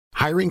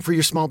Hiring for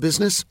your small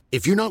business?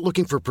 If you're not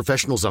looking for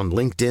professionals on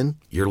LinkedIn,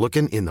 you're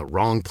looking in the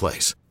wrong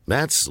place.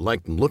 That's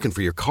like looking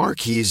for your car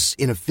keys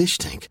in a fish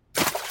tank.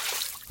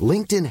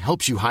 LinkedIn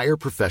helps you hire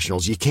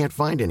professionals you can't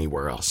find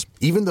anywhere else,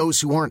 even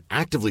those who aren't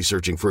actively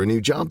searching for a new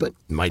job but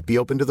might be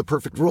open to the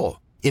perfect role.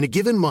 In a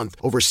given month,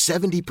 over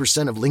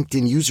 70% of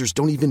LinkedIn users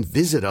don't even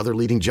visit other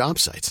leading job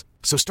sites.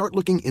 So start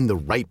looking in the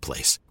right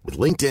place. With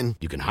LinkedIn,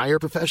 you can hire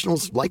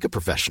professionals like a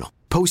professional.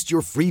 Post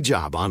your free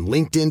job on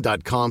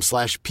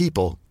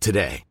linkedin.com/people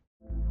today.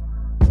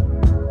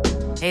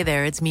 Hey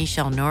there, it's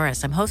Michelle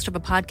Norris. I'm host of a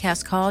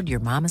podcast called Your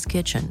Mama's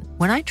Kitchen.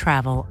 When I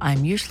travel,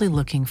 I'm usually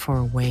looking for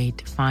a way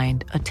to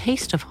find a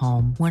taste of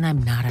home when I'm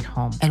not at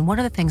home. And one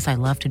of the things I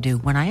love to do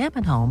when I am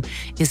at home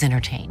is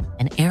entertain.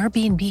 And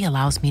Airbnb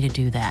allows me to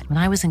do that. When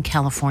I was in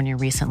California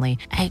recently,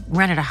 I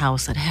rented a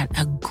house that had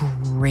a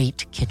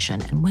great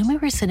kitchen. And when we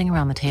were sitting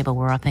around the table,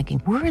 we're all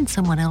thinking, we're in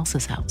someone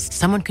else's house.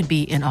 Someone could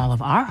be in all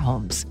of our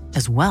homes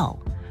as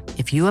well.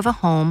 If you have a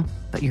home,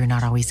 but you're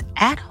not always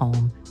at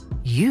home,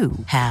 you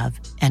have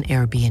an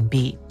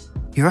Airbnb.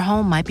 Your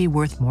home might be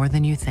worth more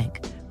than you think.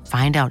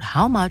 Find out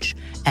how much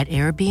at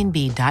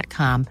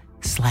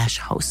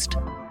airbnb.com/host.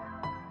 Down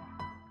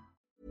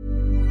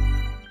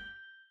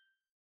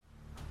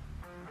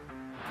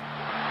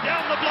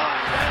the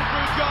blind,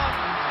 Andrew John.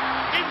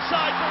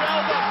 Inside for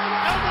Elba.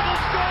 Elba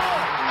will score.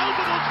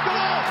 Elba will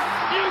score.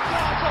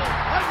 Newcastle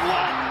have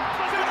won.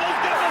 Sybil's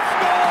going to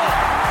score.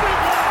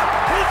 Sybil,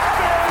 it's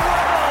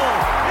farewell.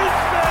 It's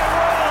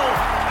farewell.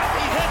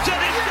 He hits it.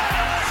 He's got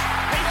it.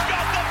 He's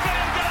got the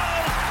field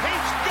goal.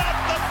 He's got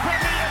the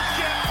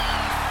premiership.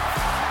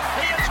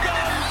 He has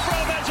gone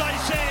from, as I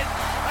said,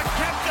 a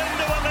captain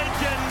to a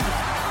legend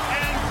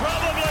and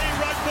probably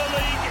rugby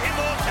league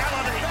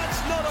immortality.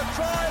 That's not a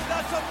try.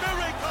 That's a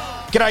miracle.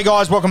 G'day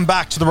guys, welcome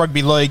back to the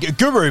Rugby League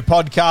Guru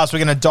podcast. We're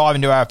going to dive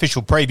into our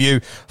official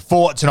preview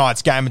for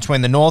tonight's game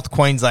between the North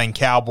Queensland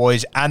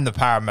Cowboys and the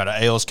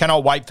Parramatta Eels.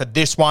 Cannot wait for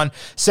this one.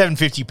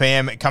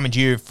 7:50pm coming to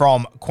you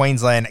from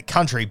Queensland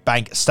Country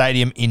Bank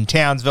Stadium in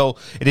Townsville.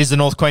 It is the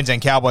North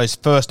Queensland Cowboys'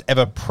 first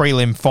ever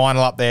prelim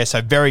final up there,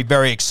 so very,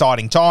 very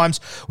exciting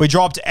times. We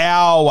dropped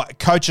our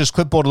coaches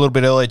clipboard a little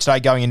bit earlier today,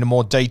 going into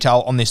more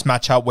detail on this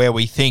matchup where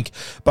we think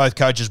both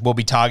coaches will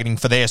be targeting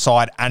for their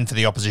side and for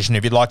the opposition.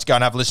 If you'd like to go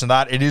and have a listen to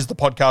that, it is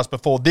the podcast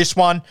before this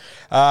one.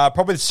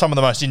 Probably some of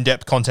the most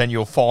in-depth content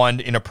you'll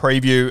find in a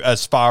preview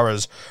as far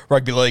as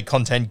rugby league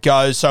content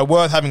goes, so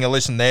worth having a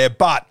listen there.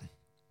 But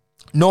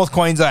North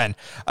Queensland,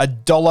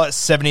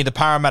 $1.70. The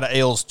Parramatta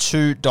Eels,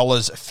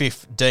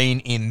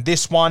 $2.15 in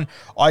this one.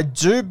 I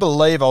do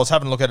believe, I was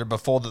having a look at it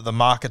before, that the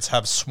markets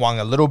have swung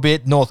a little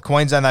bit. North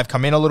Queensland, they've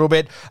come in a little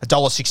bit.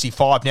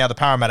 $1.65 now. The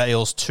Parramatta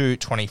Eels,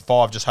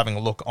 $2.25. Just having a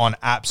look on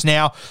apps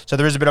now. So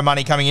there is a bit of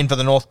money coming in for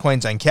the North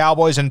Queensland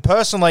Cowboys. And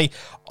personally,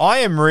 I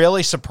am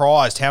really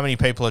surprised how many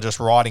people are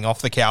just writing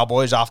off the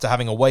Cowboys after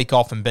having a week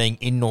off and being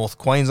in North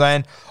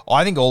Queensland.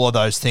 I think all of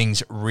those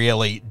things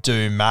really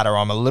do matter.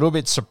 I'm a little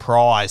bit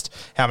surprised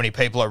how many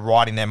people are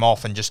writing them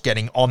off and just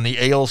getting on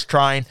the Eels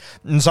train.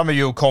 And some of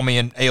you will call me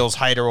an Eels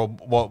hater or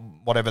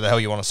whatever the hell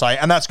you want to say,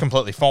 and that's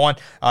completely fine.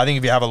 I think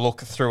if you have a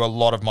look through a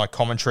lot of my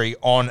commentary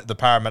on the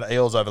Parramatta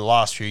Eels over the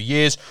last few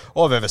years,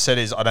 all I've ever said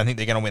is I don't think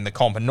they're going to win the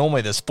comp, and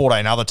normally there's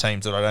 14 other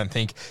teams that I don't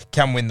think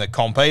can win the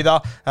comp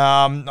either.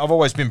 I've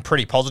always been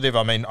pretty positive.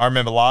 I mean, I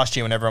remember last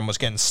year when everyone was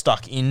getting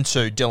stuck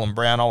into Dylan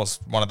Brown, I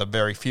was one of the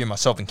very few,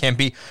 myself and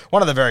Kempy,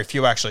 one of the very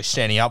few actually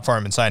standing up for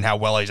him and saying how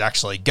well he's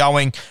actually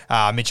going.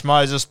 Mitch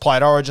Moses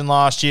played Origin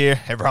last year.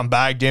 Everyone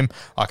bagged him.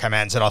 I came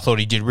out and said I thought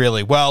he did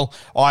really well.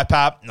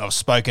 IPAP, I've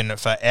spoken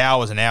for hours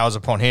and hours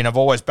upon him. I've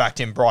always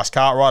backed him, Bryce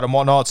Cartwright and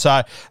whatnot.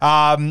 So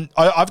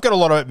I've got a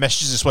lot of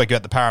messages this week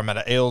about the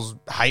Parramatta Eels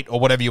hate or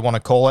whatever you want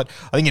to call it.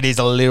 I think it is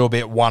a little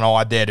bit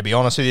one-eyed there, to be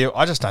honest with you.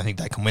 I just don't think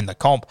they can win the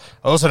comp.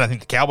 I also don't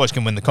think the Cowboys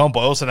can win the comp.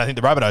 I also don't think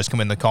the Rabbitohs can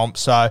win the comp.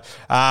 So,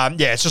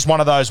 it's just one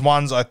of those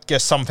ones. I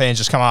guess some fans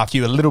just come after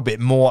you a little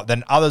bit more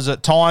than others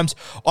at times.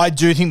 I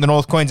do think the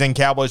North Queensland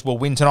Cowboys will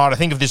win tonight. I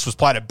think if this was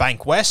played at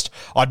Bank West,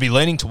 I'd be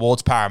leaning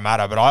towards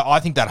Parramatta, but I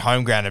think that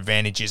home ground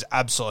advantage is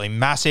absolutely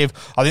massive.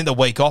 I think the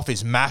week off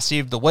is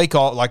massive. The week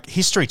off, like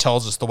history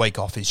tells us, the week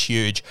off is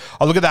huge.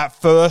 I look at that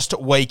first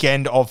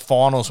weekend of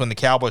finals when the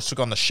Cowboys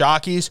took on the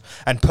Sharkies,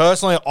 and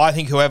personally, I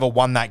think whoever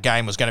won that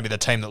game was going to be the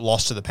team that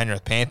lost to the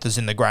Penrith Panthers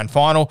in the grand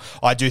final.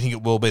 I do think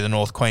it will be the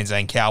North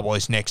Queensland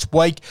Cowboys next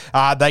week.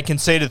 They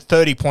conceded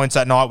 30 points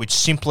that night, which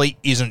simply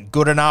isn't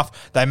good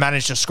enough. They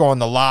managed to score on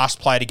the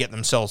last play to get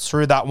themselves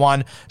through that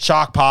one.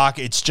 Shark Park,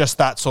 it's just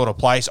that sort of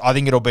place. I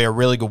think it'll be a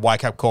really good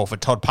wake-up call for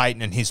Todd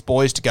Payten and his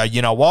boys to go,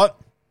 you know what?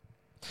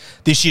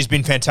 This year's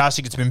been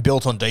fantastic. It's been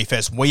built on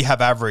defense. We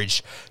have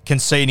averaged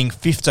conceding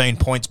 15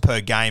 points per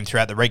game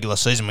throughout the regular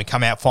season. We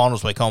come out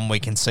finals week on, we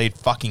concede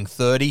fucking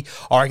 30.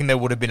 I reckon there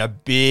would have been a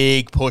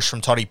big push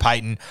from Toddy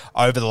Payten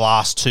over the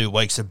last 2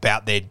 weeks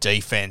about their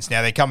defense.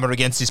 Now, they're coming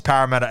against this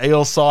Parramatta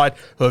Eels side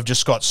who have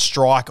just got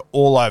strike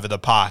all over the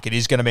park. It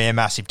is going to be a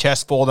massive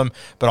test for them,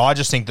 but I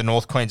just think the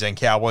North Queensland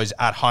Cowboys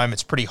at home,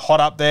 it's pretty hot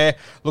up there.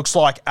 Looks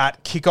like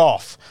at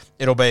kickoff,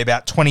 it'll be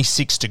about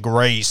 26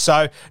 degrees.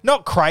 So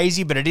not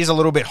crazy, but it is a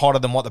little bit hotter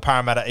than what the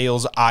Parramatta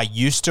Eels are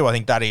used to. I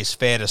think that is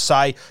fair to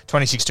say.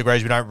 26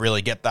 degrees, we don't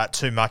really get that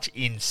too much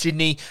in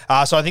Sydney.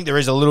 So I think there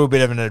is a little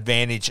bit of an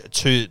advantage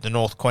to the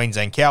North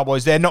Queensland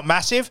Cowboys. They're not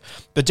massive,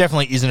 but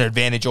definitely is an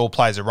advantage. All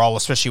plays a role,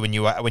 especially when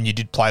you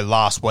did play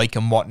last week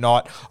and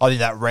whatnot. I think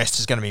that rest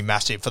is going to be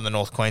massive for the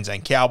North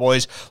Queensland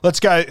Cowboys. Let's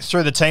go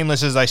through the team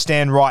list as they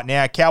stand right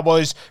now.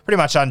 Cowboys pretty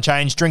much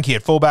unchanged. Drinky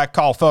at fullback,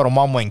 Kyle Feld on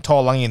one wing,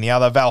 Toa Lungi in the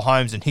other, Val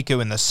Holmes and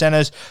Hiku in the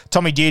centres,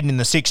 Tommy Dearden in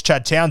the 6,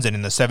 Chad Townsend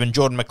in the 7,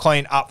 Jordan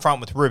McLean up front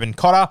with Ruben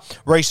Cotter,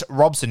 Reece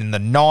Robson in the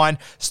 9.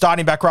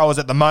 Starting back rowers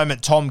at the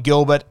moment, Tom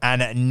Gilbert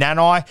and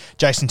Nanai.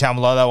 Jason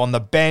Taumalolo on the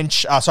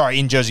bench,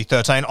 in jersey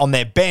 13. On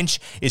their bench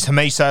is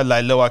Hamiso,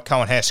 Leilua,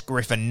 Cohen Hess,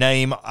 Griffin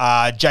Neem,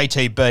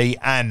 JTB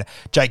and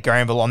Jake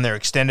Granville on their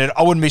extended.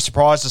 I wouldn't be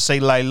surprised to see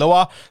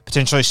Leilua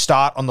potentially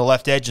start on the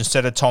left edge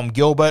instead of Tom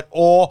Gilbert,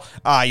 or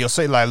you'll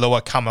see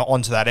Leilua come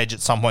onto that edge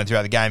at some point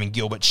throughout the game and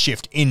Gilbert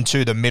shift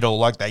into the middle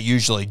like they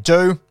usually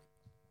do.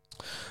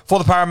 For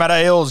the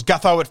Parramatta Eels,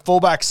 Gutho at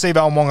fullback,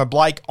 Seaval Wonga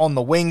Blake on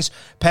the wings,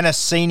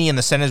 Penasini in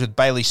the centres with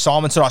Bailey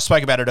Simonson. I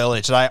spoke about it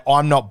earlier today.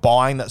 I'm not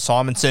buying that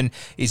Simonson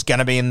is going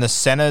to be in the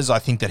centres. I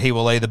think that he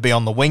will either be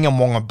on the wing and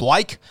Wonga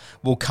Blake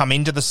will come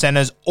into the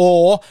centres,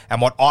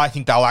 and what I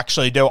think they'll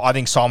actually do, I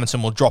think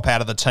Simonson will drop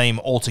out of the team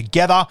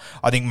altogether.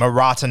 I think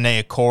Marata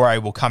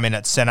Niokore will come in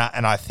at centre,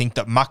 and I think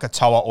that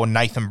Makatoa or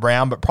Nathan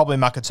Brown, but probably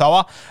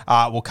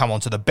Makatoa, will come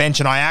onto the bench.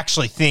 And I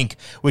actually think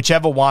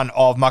whichever one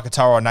of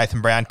Makatoa or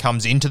Nathan Brown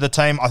comes into the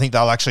team, I think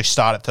they'll actually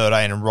start at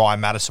 13 and Ryan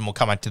Madison will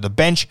come back to the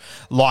bench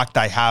like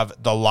they have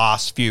the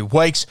last few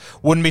weeks.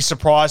 Wouldn't be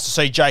surprised to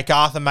see Jake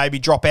Arthur maybe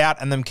drop out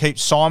and then keep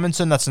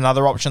Simonson. That's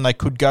another option they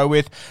could go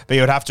with, but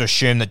you would have to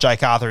assume that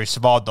Jake Arthur has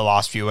survived the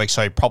last few weeks,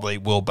 so he probably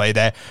will be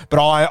there. But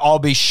I'll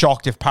be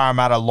shocked if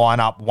Parramatta line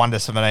up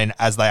 1-17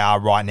 as they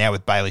are right now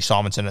with Bailey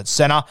Simonson at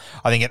centre.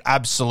 I think at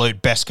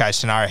absolute best case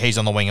scenario, he's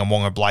on the wing and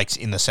Wonga Blake's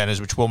in the centres,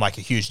 which will make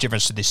a huge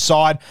difference to this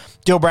side.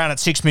 Dill Brown at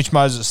 6, Mitch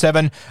Moses at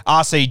 7,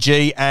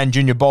 RCG and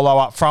Junior Bolo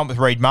up front with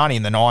Reid Marnie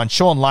in the 9,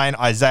 Sean Lane,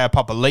 Isaiah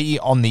Papali'i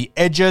on the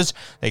edges.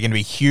 They're going to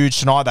be huge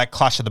tonight. That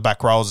clash of the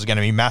back rows is going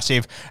to be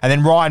massive. And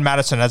then Ryan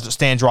Madison, as it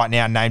stands right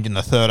now, named in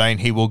the 13.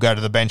 He will go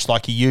to the bench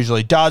like he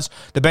usually does.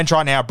 The bench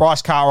right now,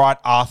 Bryce Cartwright,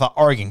 Arthur,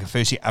 Oregon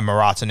Kafusi, and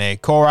Marata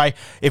Niokore.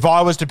 If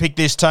I was to pick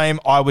this team,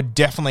 I would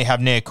definitely have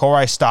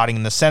Niokore starting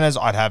in the centres.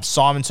 I'd have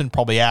Simonson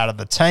probably out of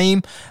the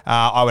team.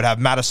 I would have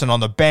Madison on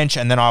the bench,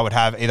 and then I would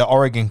have either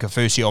Oregon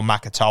Kafusi or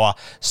Makatoa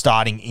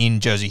starting in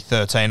jersey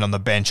 13 on the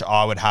bench.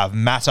 I would have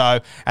Matto,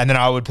 and then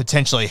I would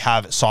potentially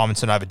have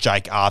Simonson over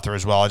Jake Arthur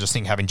as well. I just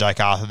think having Jake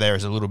Arthur there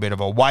is a little bit of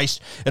a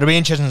waste. It'll be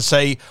interesting to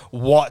see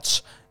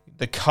what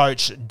the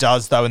coach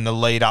does, though, in the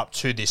lead up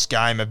to this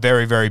game. A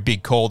very, very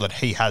big call that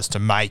he has to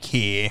make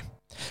here.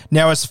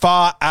 Now, as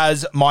far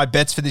as my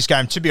bets for this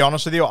game, to be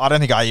honest with you, I don't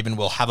think I even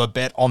will have a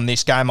bet on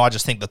this game. I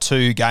just think the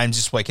two games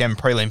this weekend,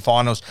 prelim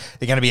finals,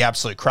 they're going to be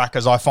absolute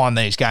crackers. I find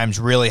these games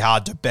really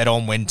hard to bet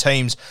on when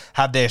teams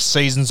have their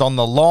seasons on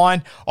the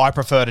line. I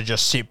prefer to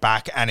just sit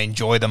back and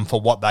enjoy them for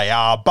what they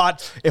are.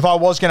 But if I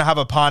was going to have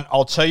a punt,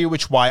 I'll tell you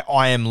which way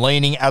I am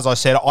leaning. As I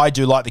said, I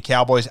do like the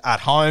Cowboys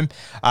at home.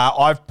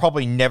 I've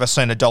probably never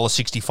seen a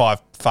 $1.65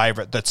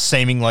 favourite that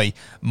seemingly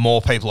more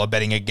people are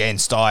betting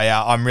against.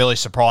 I'm really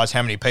surprised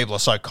how many people are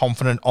so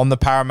confident on the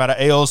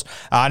Parramatta Eels.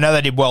 I know they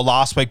did well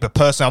last week, but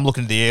personally I'm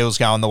looking at the Eels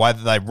going the way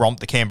that they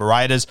romped the Canberra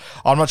Raiders.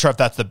 I'm not sure if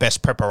that's the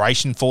best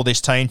preparation for this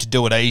team, to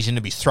do it easy and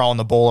to be throwing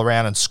the ball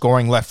around and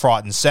scoring left,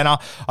 right and centre.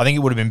 I think it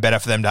would have been better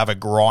for them to have a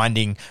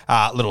grinding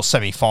little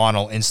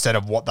semi-final instead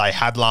of what they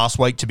had last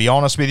week, to be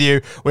honest with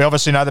you. We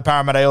obviously know the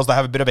Parramatta Eels, they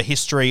have a bit of a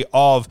history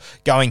of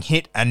going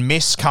hit and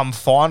miss come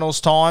finals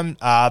time.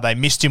 They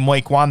missed in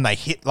week 1, they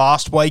hit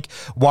last week.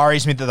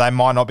 Worries me that they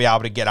might not be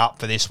able to get up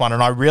for this one,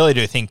 and I really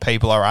do think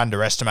people are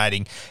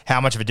underestimating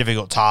how much of a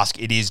difficult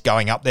task it is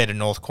going up there to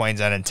North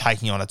Queensland and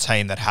taking on a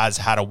team that has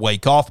had a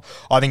week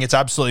off. I think it's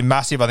absolutely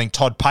massive. I think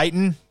Todd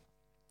Payton,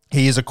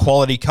 he is a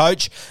quality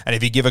coach, and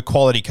if you give a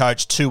quality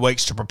coach 2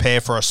 weeks to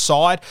prepare for a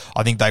side,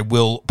 I think they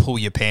will pull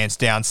your pants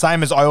down.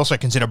 Same as I also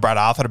consider Brad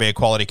Arthur to be a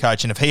quality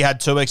coach, and if he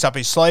had 2 weeks up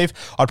his sleeve,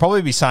 I'd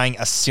probably be saying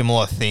a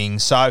similar thing.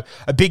 So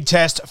a big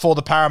test for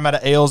the Parramatta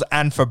Eels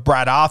and for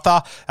Brad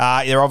Arthur.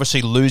 They're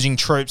obviously losing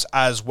troops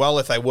as well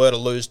if they were to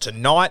lose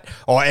tonight.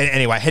 Or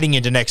anyway, heading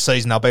into next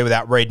season, they'll be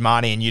without Reid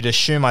Marnie, and you'd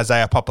assume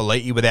Isaiah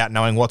Papali'i without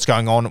knowing what's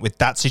going on with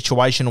that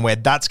situation, where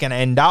that's going to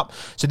end up.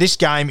 So this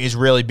game is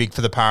really big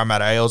for the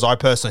Parramatta Eels. I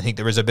personally think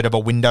there is a bit of a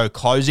window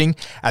closing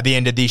at the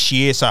end of this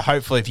year, so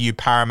hopefully for you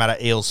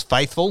Parramatta Eels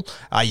faithful,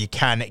 you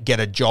can get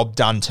a job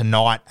done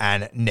tonight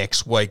and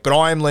next week. But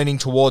I am leaning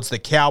towards the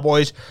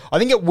Cowboys. I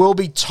think it will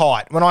be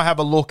tight. When I have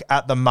a look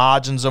at the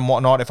margins and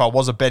whatnot, if I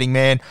was a betting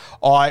man,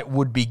 I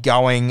would be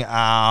going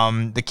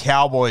the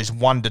Cowboys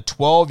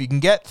 1-12. You can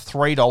get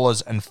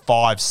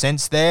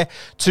 $3.05 there.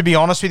 To be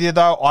honest with you,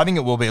 though, I think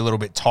it will be a little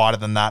bit tighter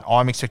than that.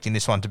 I'm expecting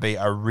this one to be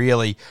a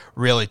really,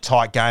 really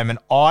tight game, and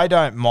I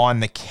don't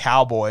mind the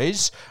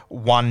Cowboys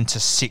 1 to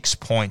 6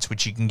 points,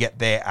 which you can get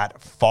there at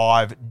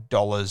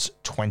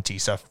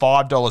 $5.20. So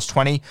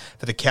 $5.20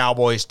 for the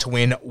Cowboys to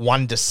win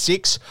 1 to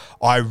 6.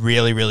 I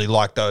really, really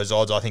like those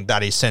odds. I think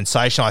that is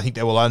sensational. I think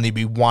there will only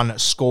be one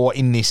score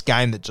in this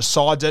game that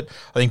decides it.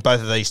 I think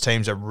both of these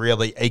teams are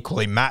really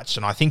equally matched,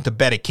 and I think the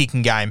better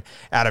kicking game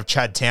out of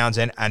Chad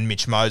Townsend and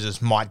Mitch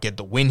Moses might get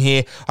the win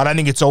here. I don't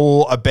think it's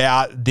all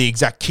about the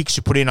exact kicks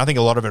you put in. I think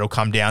a lot of it will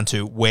come down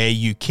to where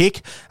you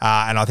kick,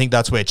 and I think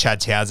that's where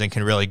Chad Townsend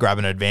can really grab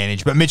an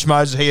advantage. But Mitch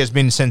Moses, he has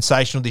been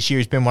sensational this year.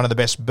 He's been one of the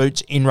best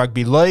boots in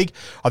rugby league.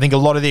 I think a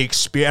lot of the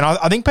experience, and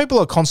I think people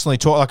are constantly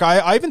talking, like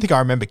I even think I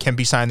remember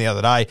Kempy saying the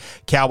other day,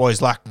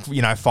 Cowboys lack,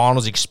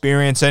 finals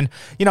experience, and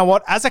you know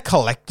what, as a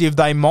collective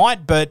they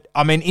might, but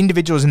I mean,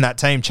 individuals in that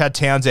team, Chad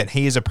Townsend,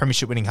 he is a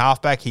premiership winning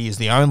halfback. He is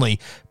the only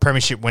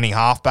premiership winning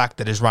halfback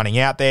that is running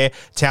out there.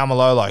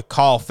 Taumalolo,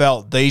 Kyle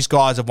Felt, these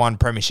guys have won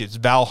premierships.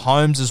 Val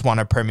Holmes has won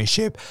a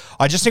premiership.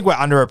 I just think we're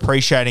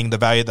underappreciating the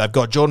value they've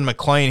got. Jordan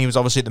McLean, he was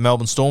obviously at the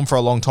Melbourne Storm for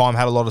a long time,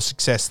 had a lot of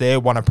success there,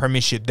 won a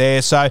premiership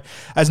there. So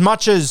as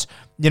much as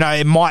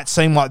it might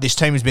seem like this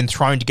team has been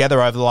thrown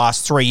together over the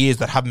last 3 years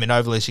that haven't been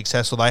overly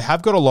successful, they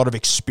have got a lot of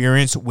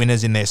experienced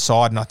winners in their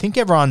side, and I think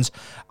everyone's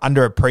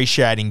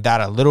underappreciating that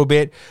a little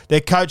bit.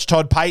 Their coach,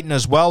 Todd Payton,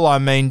 as well, I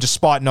mean,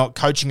 despite not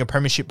coaching a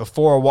premiership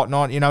before or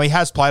whatnot, he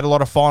has played a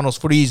lot of finals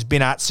footy. He's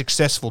been at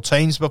successful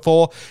teams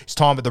before. His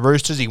time at the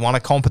Roosters, he won a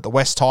comp at the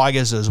West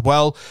Tigers as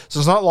well. So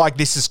it's not like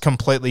this is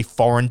completely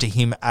foreign to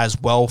him as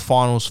well,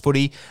 finals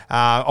footy.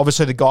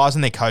 Obviously, the guys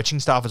and their coaching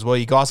staff as well,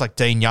 you guys like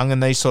Dean Young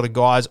and these sort of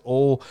guys,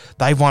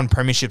 they've won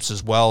premierships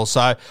as well.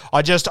 So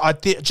I just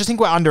think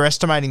we're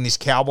underestimating this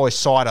Cowboys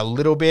side a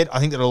little bit. I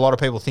think that a lot of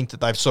people think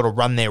that they've sort of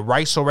run their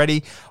race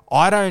already.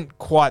 I don't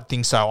quite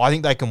think so. I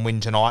think they can win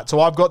tonight. So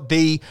I've got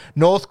the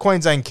North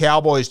Queensland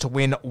Cowboys to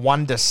win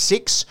 1 to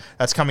 6.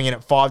 That's coming in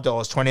at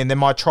 $5.20. And then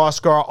my try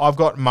scorer, I've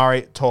got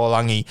Murray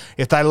Taulagi.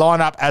 If they line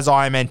up as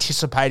I am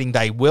anticipating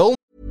they will.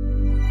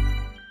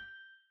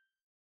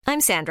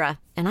 I'm Sandra,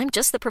 and I'm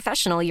just the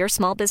professional your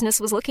small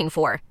business was looking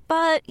for.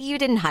 But you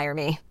didn't hire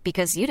me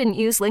because you didn't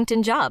use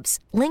LinkedIn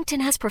Jobs.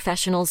 LinkedIn has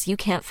professionals you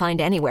can't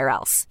find anywhere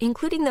else,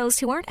 including those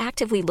who aren't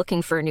actively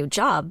looking for a new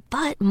job,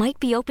 but might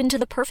be open to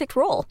the perfect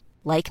role,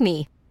 like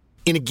me.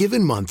 In a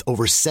given month,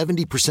 over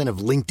 70% of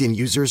LinkedIn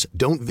users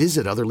don't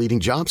visit other leading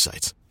job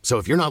sites. So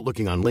if you're not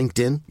looking on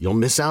LinkedIn, you'll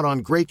miss out on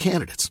great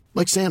candidates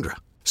like Sandra.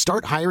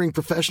 Start hiring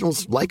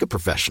professionals like a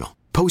professional.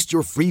 Post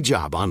your free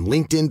job on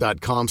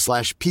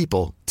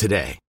linkedin.com/people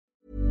today.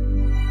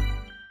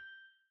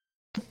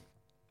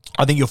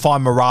 I think you'll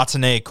find Marata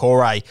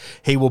Niukore.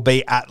 He will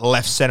be at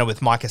left centre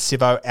with Micah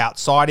Sivo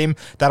outside him.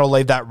 That'll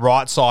leave that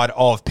right side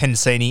of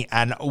Pensini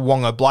and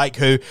Wonga Blake,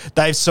 who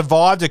they've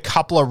survived a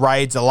couple of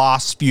raids the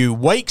last few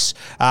weeks.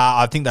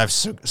 I think they've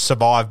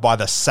survived by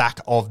the sack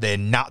of their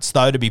nuts,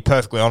 though, to be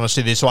perfectly honest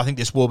with you. So I think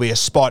this will be a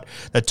spot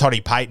that Toddy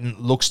Payton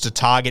looks to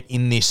target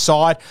in this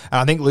side.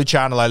 And I think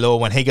Luciano Leilua,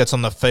 when he gets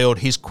on the field,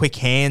 his quick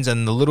hands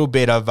and the little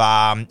bit of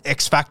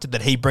X factor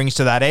that he brings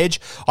to that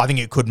edge, I think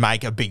it could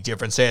make a big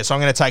difference there. So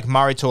I'm going to take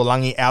Murray Taulagi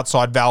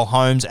outside Val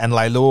Holmes and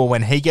Leilua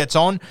when he gets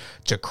on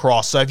to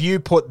cross. So if you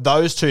put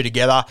those two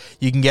together,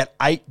 you can get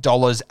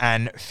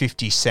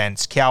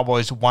 $8.50.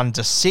 Cowboys 1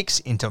 to 6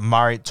 into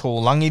Murray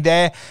Taulagi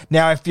there.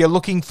 Now, if you're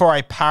looking for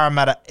a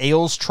Parramatta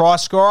Eels try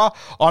scorer,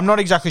 I'm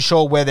not exactly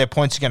sure where their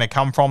points are going to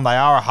come from. They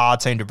are a hard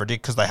team to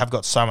predict because they have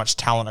got so much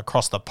talent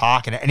across the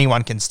park and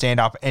anyone can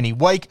stand up any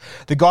week.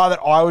 The guy that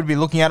I would be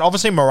looking at,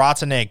 obviously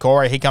Marata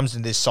Niukore, he comes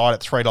into this side at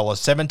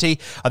 $3.70.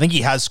 I think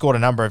he has scored a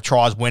number of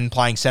tries when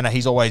playing centre.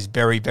 He's always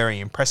very, very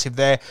impressive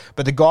there.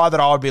 But the guy that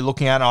I would be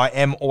looking at, I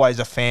am always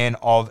a fan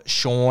of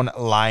Sean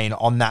Lane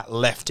on that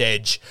left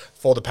edge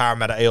for the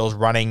Parramatta Eels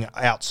running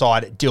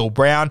outside Dill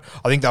Brown.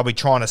 I think they'll be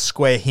trying to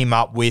square him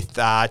up with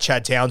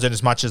Chad Townsend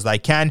as much as they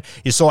can.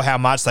 You saw how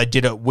much they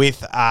did it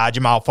with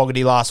Jamal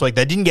Fogarty last week.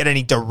 They didn't get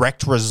any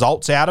direct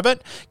results out of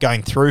it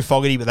going through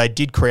Fogarty, but they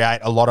did create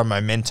a lot of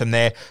momentum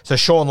there. So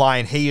Sean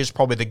Lane, he is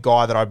probably the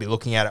guy that I'd be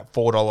looking at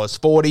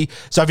 $4.40.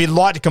 So if you'd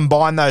like to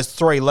combine those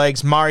three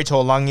legs, Murray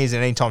Taulagi is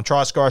an anytime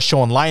try scorer,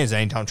 Sean Lane is an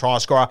anytime try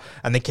scorer,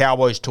 and the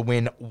Cowboys to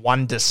win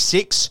 1 to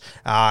 6,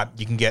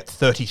 you can get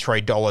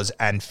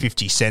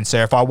 $33.50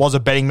 there. If I was a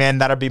betting man,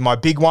 that'd be my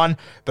big one,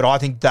 but I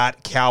think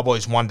that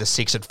Cowboys 1 to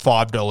 6 at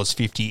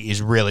 $5.50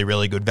 is really,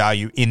 really good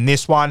value in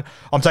this one.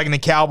 I'm taking the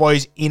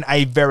Cowboys in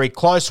a very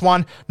close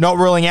one. Not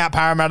ruling out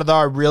Parramatta, though.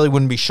 I really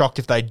wouldn't be shocked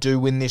if they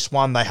do win this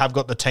one. They have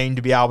got the team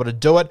to be able to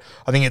do it.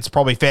 I think it's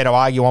probably fair to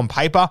argue on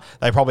paper.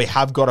 They probably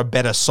have got a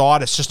better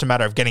side. It's just a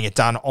matter of getting it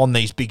done on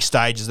these big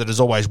stages that has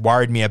always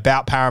worried me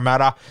about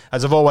Parramatta.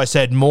 As I've always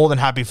said, more than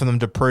happy for them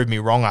to prove me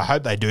wrong. I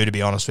hope they do, to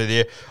be honest with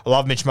you. I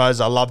love Mitch Moses.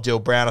 I love Dill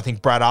Brown. I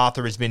think Brad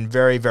Arthur has been been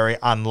very, very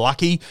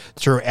unlucky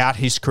throughout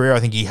his career. I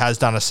think he has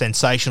done a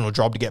sensational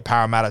job to get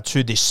Parramatta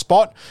to this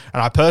spot.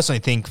 And I personally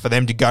think for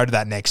them to go to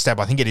that next step,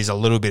 I think it is a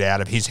little bit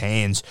out of his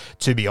hands,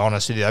 to be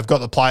honest with you. They've got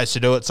the players to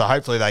do it, so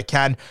hopefully they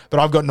can. But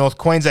I've got North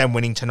Queensland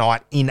winning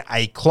tonight in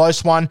a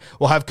close one.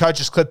 We'll have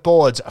coaches'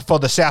 clipboards for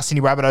the South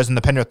Sydney Rabbitohs and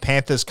the Penrith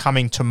Panthers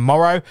coming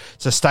tomorrow.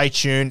 So stay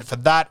tuned for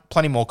that.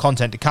 Plenty more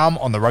content to come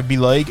on the Rugby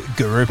League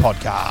Guru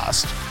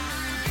podcast.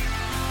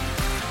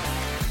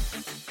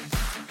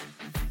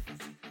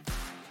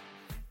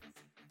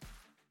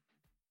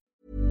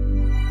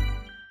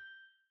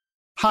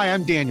 Hi,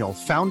 I'm Daniel,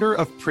 founder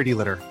of Pretty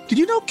Litter. Did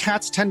you know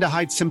cats tend to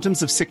hide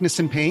symptoms of sickness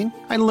and pain?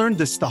 I learned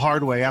this the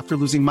hard way after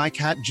losing my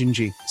cat,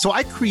 Gingy. So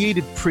I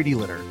created Pretty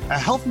Litter, a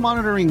health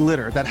monitoring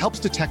litter that helps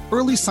detect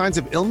early signs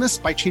of illness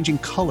by changing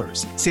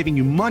colors, saving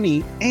you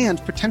money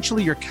and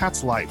potentially your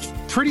cat's life.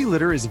 Pretty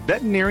Litter is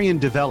veterinarian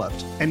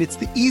developed, and it's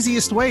the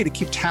easiest way to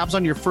keep tabs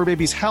on your fur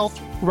baby's health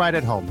right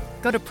at home.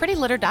 Go to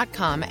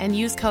prettylitter.com and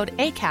use code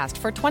ACAST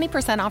for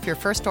 20% off your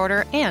first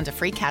order and a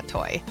free cat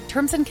toy.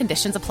 Terms and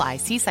conditions apply.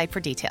 See site for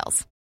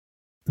details.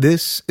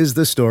 This is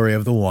the story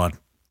of the one.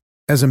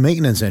 As a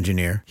maintenance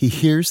engineer, he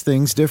hears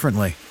things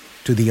differently.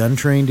 To the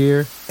untrained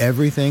ear,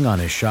 everything on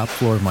his shop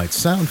floor might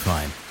sound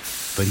fine,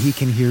 but he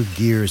can hear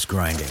gears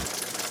grinding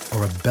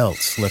or a belt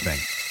slipping.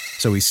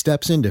 So he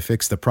steps in to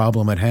fix the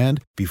problem at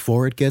hand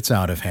before it gets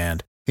out of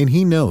hand. And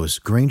he knows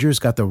Grainger's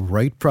got the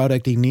right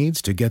product he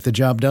needs to get the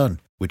job done,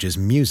 which is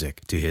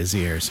music to his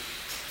ears.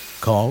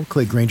 Call,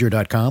 click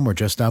Grainger.com, or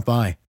just stop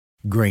by.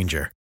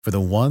 Grainger, for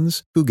the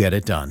ones who get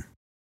it done.